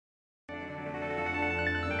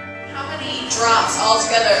How many drops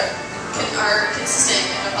altogether are consistent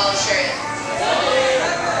in a polished chariot?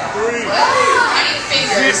 3. I need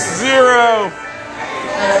fingers. 0.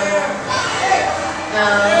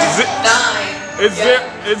 9. It's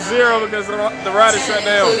 0 because the ride is shut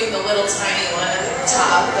down. Including the little tiny one at the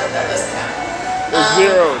top, but that doesn't count. It's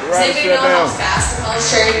 0. The ride is shut down. Does anybody know how fast the polished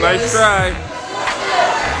chariot goes? Nice try.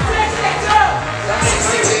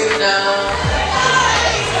 62, no.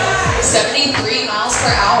 73 miles per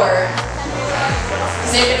hour.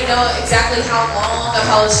 Does anybody know exactly how long a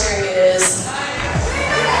polished chariot is?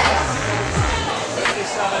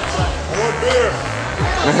 I want beer.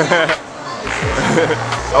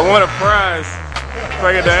 I want a prize if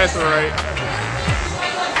I get the answer right.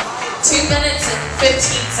 2 minutes and 15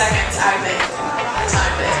 seconds, I think.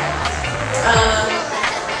 Time it.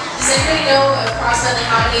 Does anybody know approximately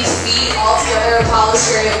how many feet altogether a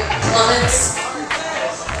polished chariot plummets?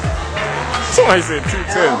 Somebody said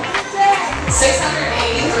 210.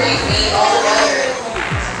 683 feet altogether.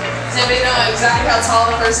 Does anybody know exactly how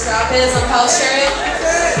tall the first drop is on a polished chariot?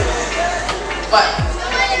 What?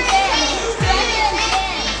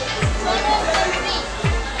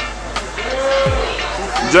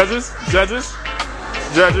 Judges?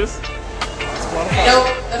 Nope,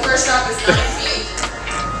 the first drop is 9 feet.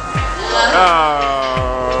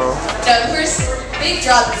 Oh. No, the first big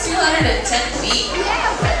drop is 210 feet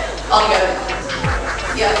altogether.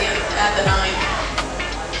 Yeah, at the 9.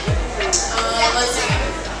 Let's see.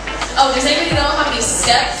 Oh, does anybody know how many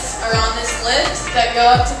steps are on this lift that go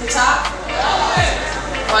up to the top?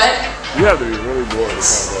 What? You have to be really bored.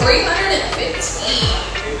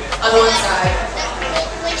 315 on one side.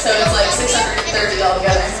 So it's like 630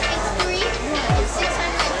 altogether.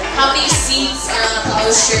 How many seats are on a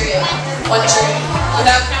polished chariot? One tree.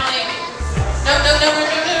 Without counting. No.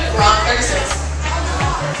 Wrong. 36.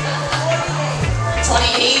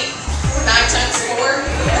 28. 9 times 4.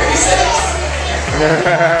 36.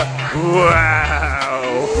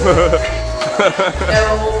 Wow. No.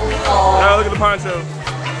 Now look at the poncho.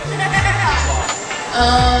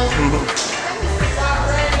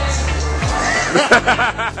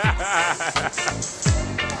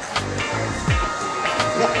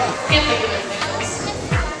 Can't think of anything else.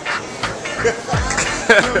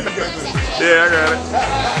 Yeah, I got it.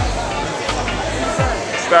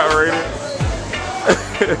 Stop rating.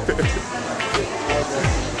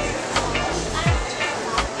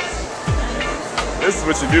 This is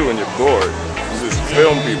what you do when you're bored. You just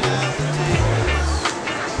film people.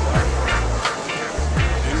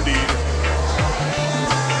 Indeed.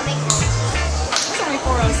 It's only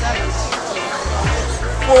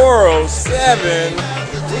 407. 407?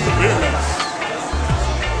 Where's the beer man?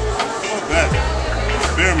 What's that?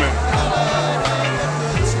 Beer man.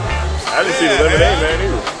 I didn't see the lemonade man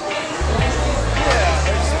either.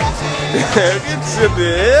 Yeah. Get you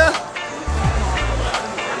there.